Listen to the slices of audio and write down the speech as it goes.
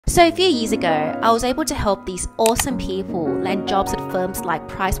So a few years ago, I was able to help these awesome people land jobs at firms like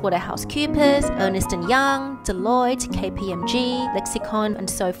PricewaterhouseCoopers, Ernst & Young, Deloitte, KPMG, Lexicon, and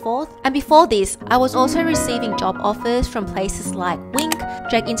so forth. And before this, I was also receiving job offers from places like Wink,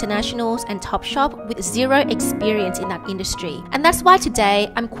 Drake Internationals, and Topshop with zero experience in that industry. And that's why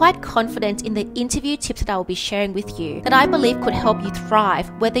today, I'm quite confident in the interview tips that I will be sharing with you that I believe could help you thrive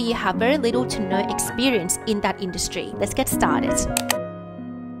whether you have very little to no experience in that industry. Let's get started.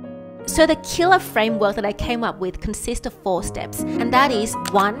 So the killer framework that I came up with consists of 4 steps, and that is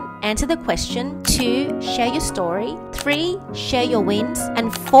 1. Answer the question, 2. Share your story, 3. Share your wins,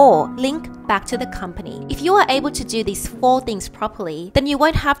 and 4. Link back to the company. If you are able to do these 4 things properly, then you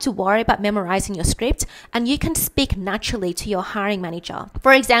won't have to worry about memorizing your script and you can speak naturally to your hiring manager.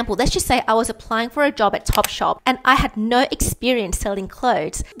 For example, let's just say I was applying for a job at Topshop and I had no experience selling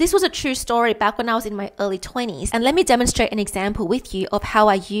clothes. This was a true story back when I was in my early 20s, and let me demonstrate an example with you of how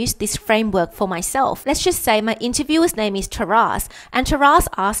I used this framework for myself. Let's just say my interviewer's name is Taras, and Taras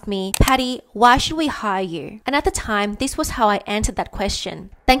asked me, "Patty, why should we hire you?" And at the time, this was how I answered that question.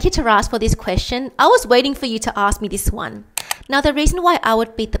 Thank you, Taras, for this question. I was waiting for you to ask me this one. Now, the reason why I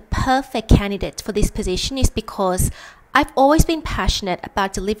would be the perfect candidate for this position is because I've always been passionate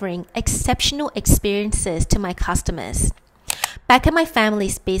about delivering exceptional experiences to my customers. Back at my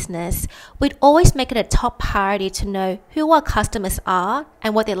family's business, we'd always make it a top priority to know who our customers are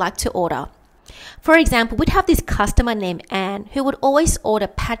and what they like to order. For example, we'd have this customer named Anne who would always order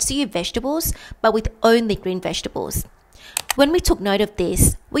Patsu vegetables, but with only green vegetables. When we took note of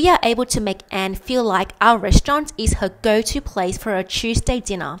this, we are able to make Anne feel like our restaurant is her go-to place for a Tuesday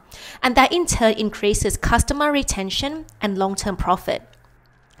dinner, and that in turn increases customer retention and long-term profit.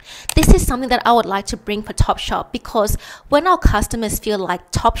 This is something that I would like to bring for Topshop, because when our customers feel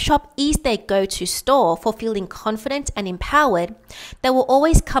like Topshop is their go-to store for feeling confident and empowered, they will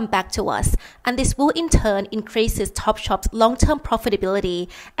always come back to us, and this will in turn increases Topshop's long-term profitability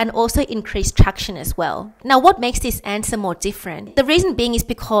and also increase traction as well. Now, what makes this answer more different? The reason being is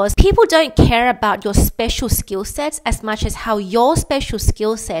because people don't care about your special skill sets as much as how your special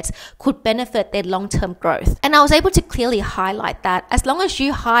skill sets could benefit their long-term growth. And I was able to clearly highlight that as long as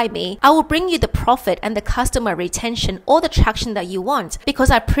you hire me, I will bring you the profit and the customer retention or the traction that you want,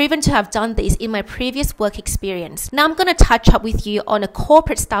 because I've proven to have done this in my previous work experience. Now I'm going to touch up with you on a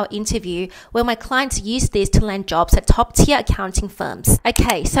corporate style interview where my clients use this to land jobs at top tier accounting firms.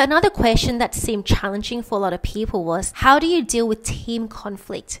 Okay, so another question that seemed challenging for a lot of people was, how do you deal with team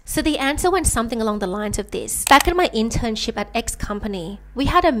conflict? So the answer went something along the lines of this. Back in my internship at X company, we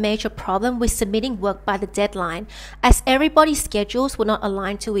had a major problem with submitting work by the deadline, as everybody's schedules were not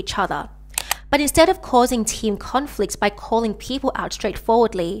aligned to each other. But instead of causing team conflicts by calling people out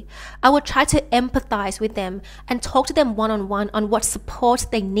straightforwardly, I would try to empathize with them and talk to them one-on-one on what support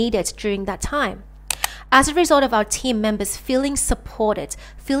they needed during that time. As a result of our team members feeling supported,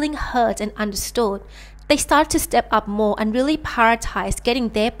 feeling heard and understood, they started to step up more and really prioritize getting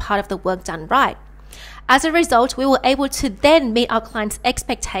their part of the work done right. As a result, we were able to then meet our clients'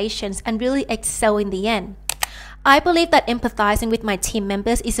 expectations and really excel in the end. I believe that empathizing with my team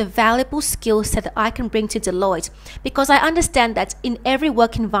members is a valuable skill set that I can bring to Deloitte, because I understand that in every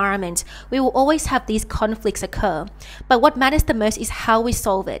work environment, we will always have these conflicts occur. But what matters the most is how we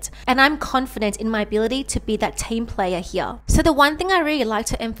solve it. And I'm confident in my ability to be that team player here. So the one thing I really like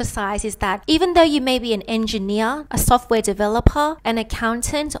to emphasize is that even though you may be an engineer, a software developer, an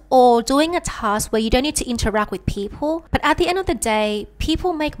accountant, or doing a task where you don't need to interact with people, but at the end of the day,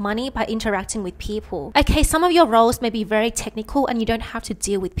 people make money by interacting with people. Okay, some of your roles may be very technical and you don't have to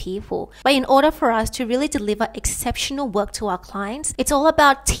deal with people. But in order for us to really deliver exceptional work to our clients, it's all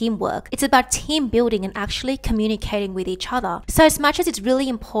about teamwork. It's about team building and actually communicating with each other. So as much as it's really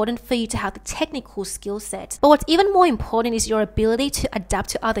important for you to have the technical skill set, but what's even more important is your ability to adapt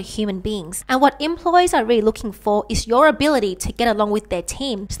to other human beings. And what employees are really looking for is your ability to get along with their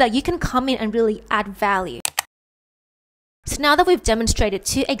team so that you can come in and really add value. So now that we've demonstrated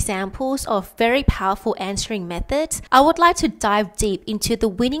 2 examples of very powerful answering methods, I would like to dive deep into the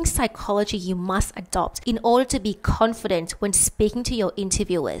winning psychology you must adopt in order to be confident when speaking to your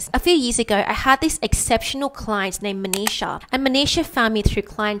interviewers. A few years ago, I had this exceptional client named Manisha, and Manisha found me through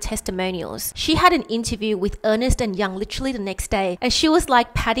client testimonials. She had an interview with Ernst & Young literally the next day, and she was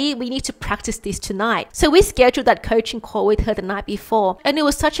like, "Patty, we need to practice this tonight." So we scheduled that coaching call with her the night before, and it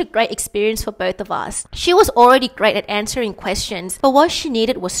was such a great experience for both of us. She was already great at answering answering questions, but what she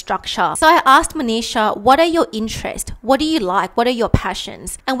needed was structure. So I asked Manisha, what are your interests? What do you like? What are your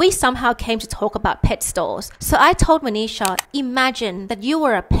passions? And we somehow came to talk about pet stores. So I told Manisha, imagine that you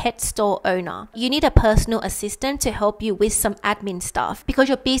were a pet store owner. You need a personal assistant to help you with some admin stuff because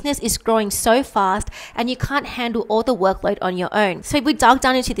your business is growing so fast and you can't handle all the workload on your own. So we dug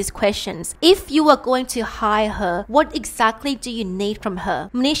down into these questions. If you were going to hire her, what exactly do you need from her?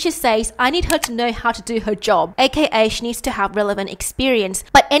 Manisha says, I need her to know how to do her job, aka she needs to have relevant experience.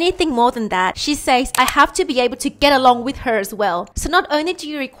 But anything more than that, she says, I have to be able to get along with her as well. So not only do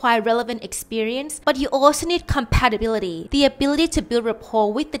you require relevant experience, but you also need compatibility, the ability to build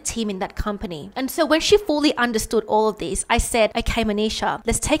rapport with the team in that company. And so when she fully understood all of this, I said, okay, Manisha,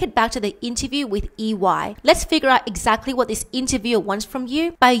 let's take it back to the interview with EY. Let's figure out exactly what this interviewer wants from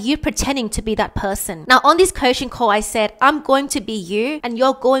you by you pretending to be that person. Now on this coaching call, I said, I'm going to be you and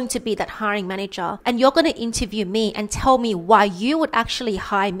you're going to be that hiring manager and you're going to interview me and tell me why you would actually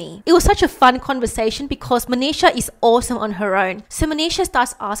hire me. It was such a fun conversation because Manisha is awesome on her own. So Manisha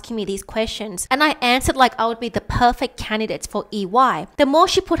starts asking me these questions and I answered like I would be the perfect candidate for EY. The more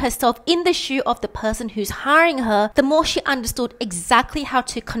she put herself in the shoe of the person who's hiring her, the more she understood exactly how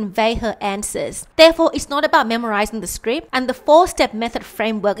to convey her answers. Therefore, it's not about memorizing the script, and the 4-step method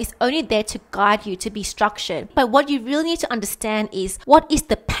framework is only there to guide you to be structured. But what you really need to understand is what is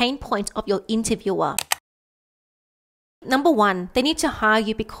the pain point of your interviewer. Number one, they need to hire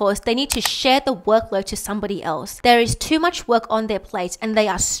you because they need to share the workload to somebody else. There is too much work on their plate and they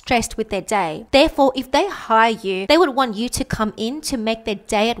are stressed with their day. Therefore, if they hire you, they would want you to come in to make their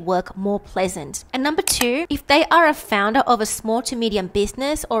day at work more pleasant. And number two, if they are a founder of a small to medium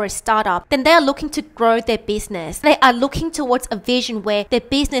business or a startup, then they are looking to grow their business. They are looking towards a vision where their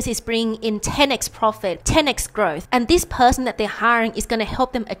business is bringing in 10x profit, 10x growth. And this person that they're hiring is going to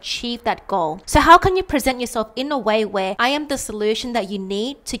help them achieve that goal. So how can you present yourself in a way where I am the solution that you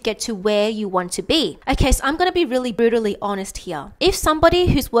need to get to where you want to be? Okay, so I'm going to be really brutally honest here. If somebody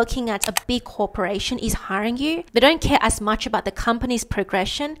who's working at a big corporation is hiring you, they don't care as much about the company's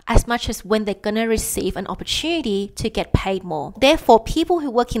progression as much as when they're going to receive an opportunity to get paid more. Therefore, people who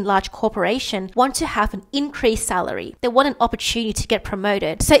work in large corporations want to have an increased salary. They want an opportunity to get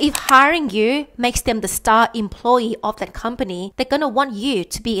promoted. So if hiring you makes them the star employee of that company, they're going to want you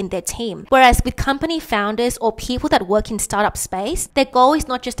to be in their team. Whereas with company founders or people that work in startup space, their goal is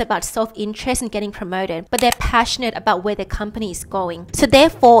not just about self-interest and getting promoted, but they're passionate about where their company is going. So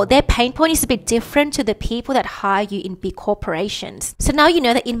therefore, their pain point is a bit different to the people that hire you in big corporations. So now you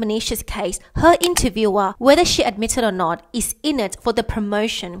know that in Manisha's case, her interviewer, whether she admits it or not, is in it for the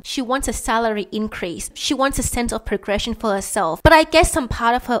promotion. She wants a salary increase. She wants a sense of progression for herself. But I guess some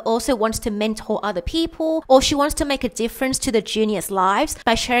part of her also wants to mentor other people, or she wants to make a difference to the juniors' lives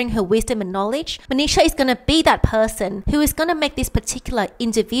by sharing her wisdom and knowledge. Manisha is going to be that person who is going to make this particular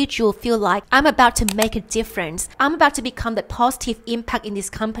individual feel like, I'm about to make a difference. I'm about to become the positive impact in this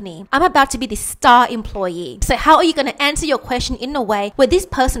company. I'm about to be the star employee. So how are you going to answer your question in a way where this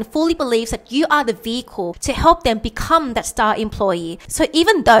person fully believes that you are the vehicle to help them become that star employee? So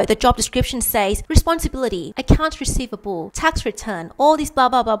even though the job description says responsibility, accounts receivable, tax return, all this blah,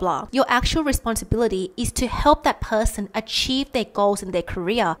 blah, blah, blah, your actual responsibility is to help that person achieve their goals in their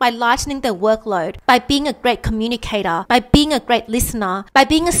career by lightening their workload, by being a great communicator, by being a great listener, by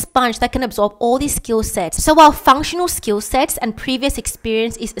being a sponge that can absorb all these skill sets. So while functional skill sets and previous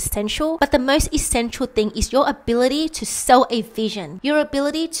experience is essential, but the most essential thing is your ability to sell a vision, your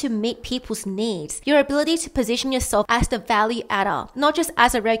ability to meet people's needs, your ability to position yourself as the value adder, not just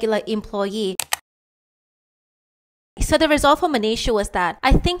as a regular employee. So the result for Manisha was that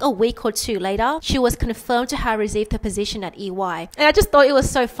I think a week or two later, she was confirmed to have received a position at EY. And I just thought it was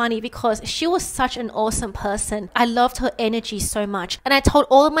so funny because she was such an awesome person. I loved her energy so much. And I told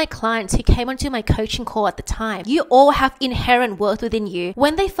all of my clients who came onto my coaching call at the time, you all have inherent worth within you.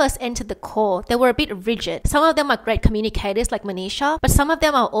 When they first entered the call, they were a bit rigid. Some of them are great communicators like Manisha, but some of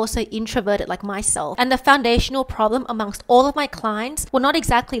them are also introverted like myself. And the foundational problem amongst all of my clients were not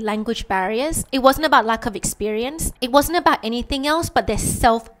exactly language barriers. It wasn't about lack of experience. It wasn't about anything else but their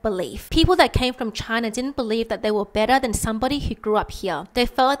self-belief. People that came from China didn't believe that they were better than somebody who grew up here. They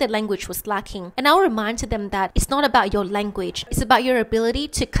felt like their language was lacking. And I reminded them that it's not about your language. It's about your ability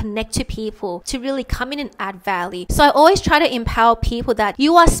to connect to people, to really come in and add value. So I always try to empower people that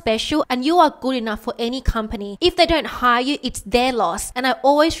you are special and you are good enough for any company. If they don't hire you, it's their loss. And I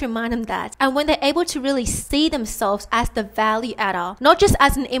always remind them that. And when they're able to really see themselves as the value adder, not just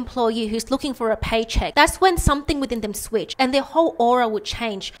as an employee who's looking for a paycheck, that's when something within within them switch and their whole aura would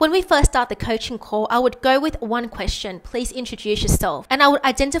change. When we first start the coaching call, I would go with one question: please introduce yourself. And I would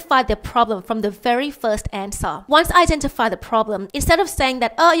identify the problem from the very first answer. Once I identify the problem, instead of saying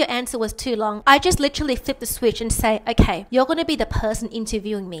that, oh, your answer was too long, I just literally flip the switch and say, okay, you're going to be the person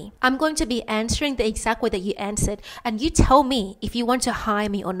interviewing me. I'm going to be answering the exact way that you answered, and you tell me if you want to hire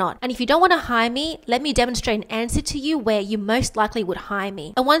me or not. And if you don't want to hire me, let me demonstrate an answer to you where you most likely would hire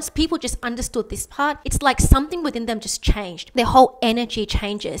me. And once people just understood this part, it's like something within them just changed. Their whole energy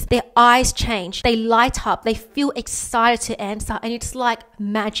changes. Their eyes change. They light up. They feel excited to answer. And it's like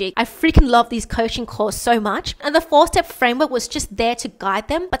magic. I freaking love these coaching calls so much. And the 4-step framework was just there to guide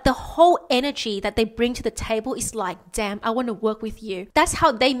them. But the whole energy that they bring to the table is like, damn, I want to work with you. That's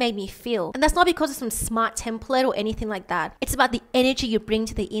how they made me feel. And that's not because of some smart template or anything like that. It's about the energy you bring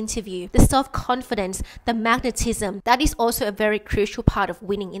to the interview, the self-confidence, the magnetism. That is also a very crucial part of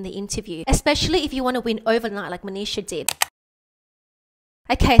winning in the interview, especially if you want to win overnight like Manisha did.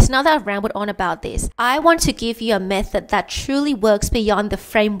 Okay, so now that I've rambled on about this, I want to give you a method that truly works beyond the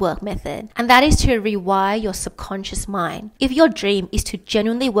framework method, and that is to rewire your subconscious mind. If your dream is to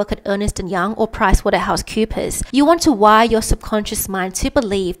genuinely work at Ernst & Young or PricewaterhouseCoopers, you want to wire your subconscious mind to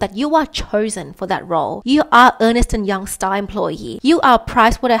believe that you are chosen for that role. You are Ernst & Young star employee. You are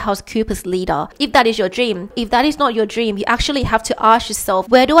PricewaterhouseCoopers leader. If that is your dream. If that is not your dream, you actually have to ask yourself,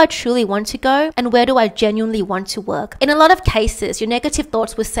 where do I truly want to go and where do I genuinely want to work? In a lot of cases, your negative thoughts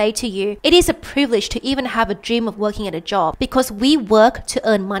will say to you, it is a privilege to even have a dream of working at a job because we work to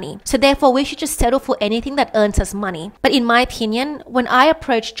earn money. So therefore, we should just settle for anything that earns us money. But in my opinion, when I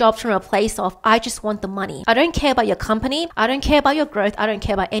approach jobs from a place of, I just want the money. I don't care about your company. I don't care about your growth. I don't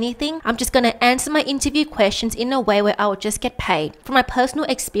care about anything. I'm just going to answer my interview questions in a way where I will just get paid. From my personal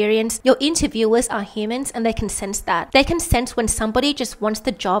experience, your interviewers are humans and they can sense that. They can sense when somebody just wants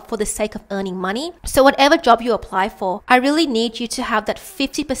the job for the sake of earning money. So whatever job you apply for, I really need you to have that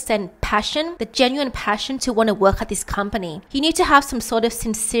 50% passion, the genuine passion to want to work at this company. You need to have some sort of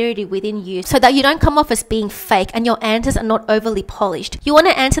sincerity within you so that you don't come off as being fake and your answers are not overly polished. You want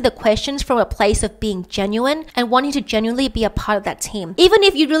to answer the questions from a place of being genuine and wanting to genuinely be a part of that team. Even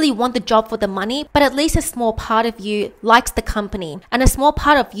if you really want the job for the money, but at least a small part of you likes the company and a small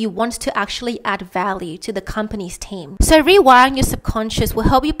part of you wants to actually add value to the company's team. So rewiring your subconscious will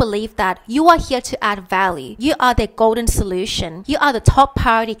help you believe that you are here to add value. You are their golden solution. You are the top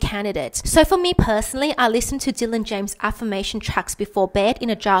priority candidate. So for me personally, I listen to Dylan James affirmation tracks before bed in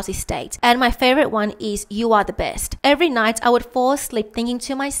a drowsy state. And my favorite one is you are the best. Every night I would fall asleep thinking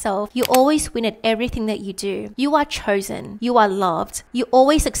to myself, you always win at everything that you do. You are chosen. You are loved. You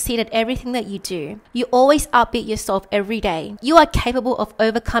always succeed at everything that you do. You always outbeat yourself every day. You are capable of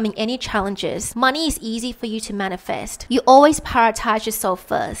overcoming any challenges. Money is easy for you to manifest. You always prioritize yourself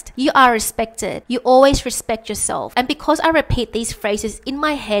first. You are respected. You always respect yourself. And because I repeat these phrases in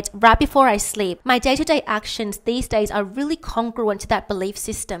my head right before I sleep, my day-to-day actions these days are really congruent to that belief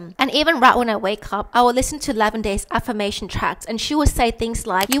system. And even right when I wake up, I will listen to Lavender's affirmation tracks and she will say things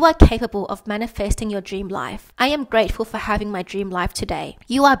like, you are capable of manifesting your dream life. I am grateful for having my dream life today.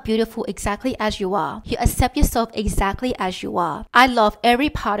 You are beautiful exactly as you are. You accept yourself exactly as you are. I love every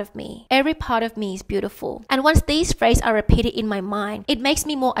part of me. Every part of me is beautiful. And once these phrases are repeated in my mind, it makes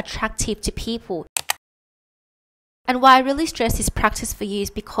me more attractive to people. And why I really stress this practice for you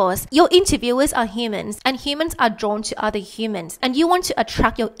is because your interviewers are humans and humans are drawn to other humans and you want to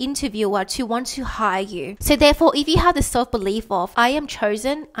attract your interviewer to want to hire you. So therefore, if you have the self-belief of, I am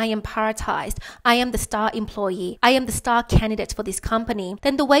chosen, I am prioritized, I am the star employee, I am the star candidate for this company,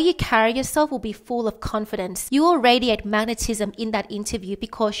 then the way you carry yourself will be full of confidence. You will radiate magnetism in that interview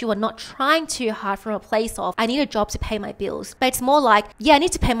because you are not trying too hard from a place of, I need a job to pay my bills. But it's more like, yeah, I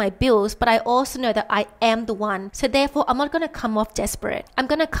need to pay my bills, but I also know that I am the one. So therefore, I'm not going to come off desperate. I'm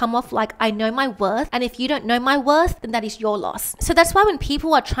going to come off like I know my worth. And if you don't know my worth, then that is your loss. So that's why when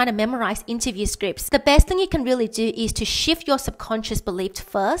people are trying to memorize interview scripts, the best thing you can really do is to shift your subconscious belief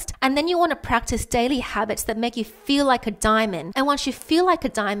first. And then you want to practice daily habits that make you feel like a diamond. And once you feel like a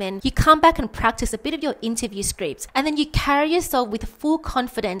diamond, you come back and practice a bit of your interview scripts. And then you carry yourself with full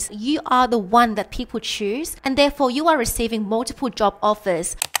confidence. You are the one that people choose. And therefore, you are receiving multiple job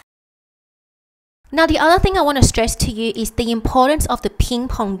offers. Now, the other thing I want to stress to you is the importance of the ping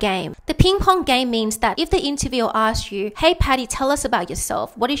pong game. The ping pong game means that if the interviewer asks you, hey Patty, tell us about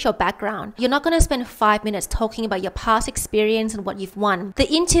yourself. What is your background? You're not going to spend 5 minutes talking about your past experience and what you've won.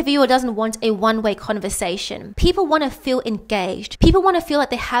 The interviewer doesn't want a one-way conversation. People want to feel engaged. People want to feel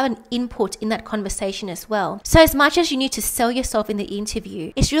like they have an input in that conversation as well. So as much as you need to sell yourself in the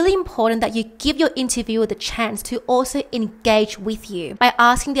interview, it's really important that you give your interviewer the chance to also engage with you by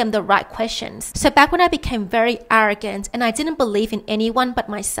asking them the right questions. So Back when I became very arrogant and I didn't believe in anyone but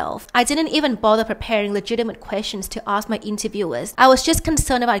myself. I didn't even bother preparing legitimate questions to ask my interviewers. I was just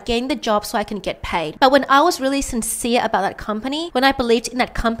concerned about getting the job so I can get paid. But when I was really sincere about that company, when I believed in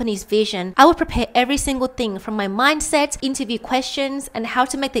that company's vision, I would prepare every single thing from my mindset, interview questions, and how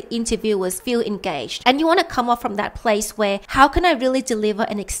to make the interviewers feel engaged. And you want to come off from that place where, how can I really deliver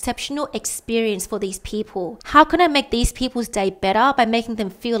an exceptional experience for these people? How can I make these people's day better by making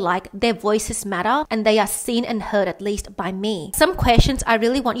them feel like their voices matter and they are seen and heard at least by me? Some questions I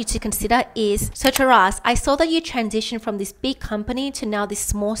really want you to consider is, so Taras, I saw that you transitioned from this big company to now this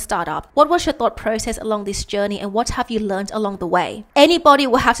small startup. What was your thought process along this journey and what have you learned along the way? Anybody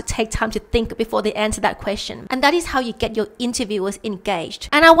will have to take time to think before they answer that question. And that is how you get your interviewers engaged.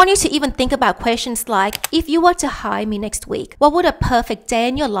 And I want you to even think about questions like, if you were to hire me next week, what would a perfect day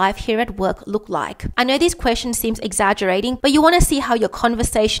in your life here at work look like? I know this question seems exaggerating, but you want to see how your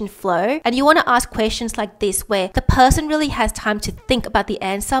conversation flow, and you want to ask questions like this where the person really has time to think about the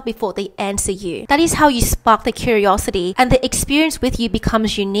answer before they answer you. That is how you spark the curiosity and the experience with you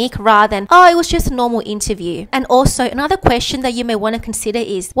becomes unique rather than, oh, it was just a normal interview. And also another question that you may want to consider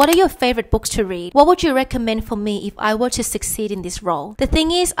is, what are your favorite books to read? What would you recommend for me if I were to succeed in this role? The thing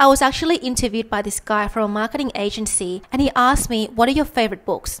is, I was actually interviewed by this guy from a marketing agency and he asked me, what are your favorite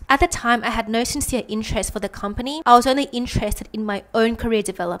books? At the time, I had no sincere interest for the company. I was only interested in my own career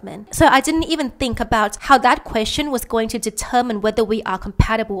development. So I didn't even think about how that question was going to determine whether we are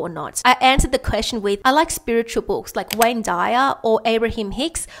compatible or not. I answered the question with, I like spiritual books like Wayne Dyer or Abraham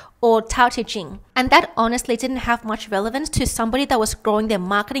Hicks or Tao Te Ching. And that honestly didn't have much relevance to somebody that was growing their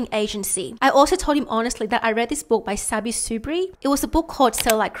marketing agency. I also told him honestly that I read this book by Sabi Subri. It was a book called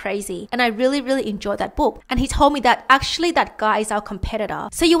Sell Like Crazy. And I really enjoyed that book. And he told me that actually that guy is our competitor.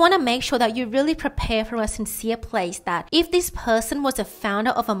 So you want to make sure that you really prepare from a sincere place that if this person was a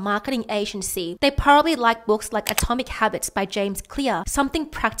founder of a marketing agency, they probably like books like Atomic Habits by James Clear. Something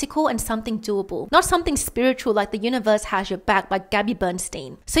practical and something doable. Not something spiritual like The Universe Has Your Back by Gabby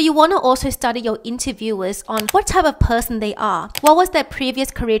Bernstein. So you want to also study your interviewers on what type of person they are. What was their previous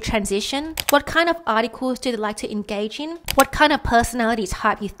career transition? What kind of articles do they like to engage in? What kind of personality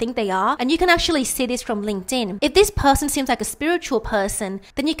type you think they are? And you can actually see this from LinkedIn. If this person seems like a spiritual person,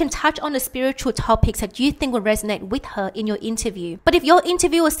 then you can touch on the spiritual topics that you think will resonate with her in your interview. But if your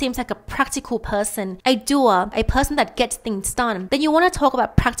interviewer seems like a practical person, a doer, a person that gets things done, then you want to talk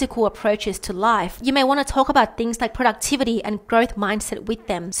about practical approaches to life. You may want to talk about things like productivity and growth mindset with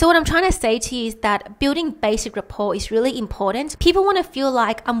them. So what I'm trying to say to you is that building basic rapport is really important. People want to feel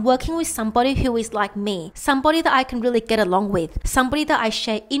like I'm working with somebody who is like me, somebody that I can really get along with, somebody that I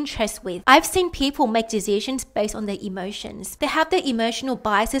share interests with. I've seen people make decisions based on their emotions. They have their emotional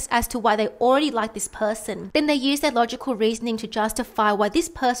biases as to why they already like this person. Then they use their logical reasoning to justify why this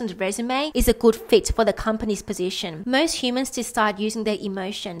person's resume is a good fit for the company's position. Most humans decide using their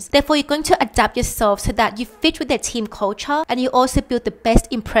emotions. Therefore, you're going to adapt yourself so that you fit with their team culture and you also build the best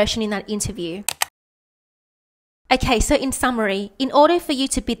impression in that interview. Okay, so in summary, in order for you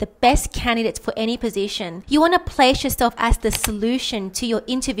to be the best candidate for any position, you want to place yourself as the solution to your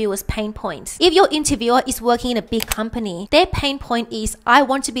interviewer's pain points. If your interviewer is working in a big company, their pain point is, I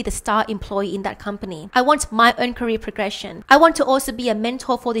want to be the star employee in that company. I want my own career progression. I want to also be a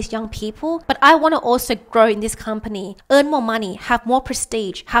mentor for these young people, but I want to also grow in this company, earn more money, have more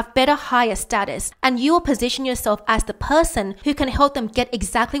prestige, have better higher status. And you will position yourself as the person who can help them get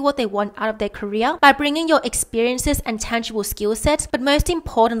exactly what they want out of their career by bringing your experience and tangible skill sets, but most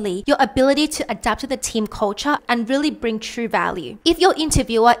importantly, your ability to adapt to the team culture and really bring true value. If your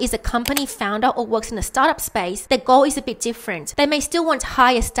interviewer is a company founder or works in a startup space, their goal is a bit different. They may still want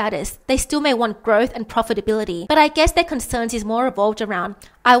higher status, they still may want growth and profitability, but I guess their concerns is more revolved around,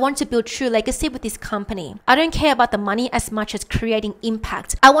 I want to build true legacy with this company. I don't care about the money as much as creating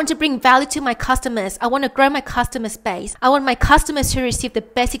impact. I want to bring value to my customers. I want to grow my customer base. I want my customers to receive the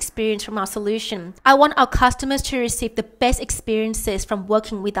best experience from our solution. I want our customers to receive the best experiences from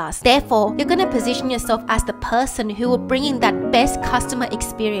working with us. Therefore, you're going to position yourself as the person who will bring in that best customer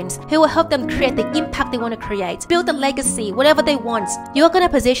experience, who will help them create the impact they want to create, build the legacy, whatever they want. You're going to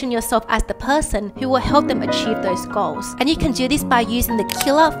position yourself as the person who will help them achieve those goals. And you can do this by using the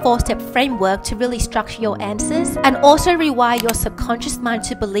killer 4-step framework to really structure your answers and also rewire your subconscious mind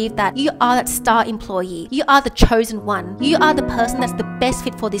to believe that you are that star employee. You are the chosen one. You are the person that's the best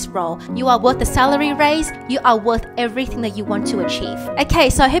fit for this role. You are worth the salary raise. You are worth everything that you want to achieve. Okay,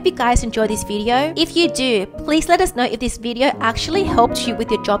 so I hope you guys enjoyed this video. If you do, please let us know if this video actually helped you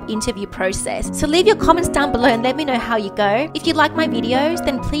with your job interview process. So leave your comments down below and let me know how you go. If you like my videos,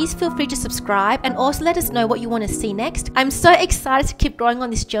 then please feel free to subscribe and also let us know what you want to see next. I'm so excited to keep growing on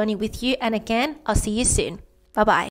this journey with you. And again, I'll see you soon. Bye bye.